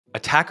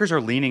Attackers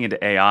are leaning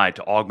into AI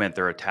to augment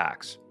their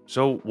attacks.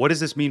 So, what does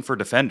this mean for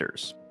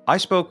defenders? I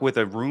spoke with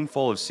a room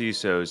full of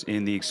CISOs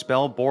in the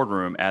Expel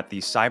boardroom at the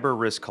Cyber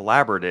Risk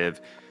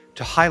Collaborative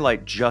to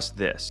highlight just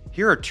this.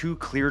 Here are two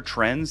clear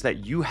trends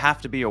that you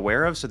have to be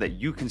aware of so that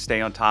you can stay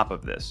on top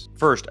of this.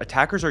 First,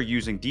 attackers are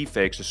using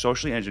deepfakes to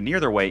socially engineer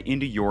their way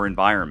into your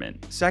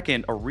environment.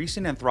 Second, a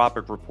recent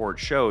Anthropic report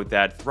showed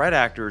that threat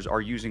actors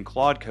are using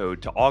Claude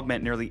Code to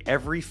augment nearly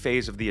every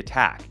phase of the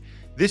attack.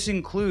 This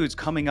includes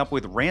coming up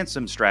with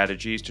ransom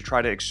strategies to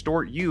try to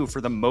extort you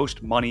for the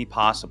most money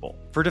possible.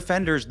 For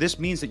defenders, this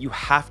means that you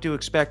have to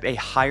expect a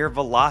higher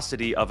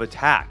velocity of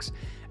attacks.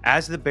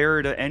 As the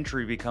barrier to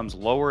entry becomes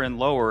lower and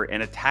lower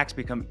and attacks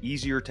become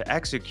easier to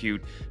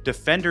execute,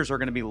 defenders are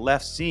going to be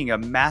left seeing a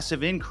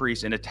massive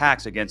increase in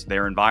attacks against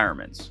their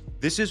environments.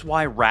 This is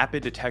why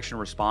rapid detection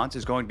response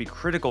is going to be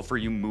critical for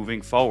you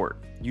moving forward.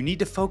 You need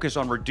to focus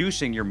on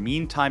reducing your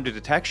mean time to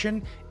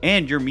detection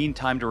and your mean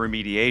time to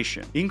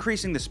remediation.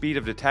 Increasing the speed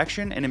of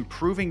detection and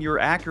improving your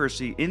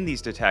accuracy in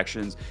these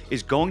detections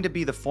is going to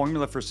be the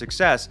formula for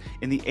success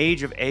in the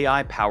age of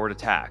AI-powered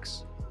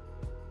attacks.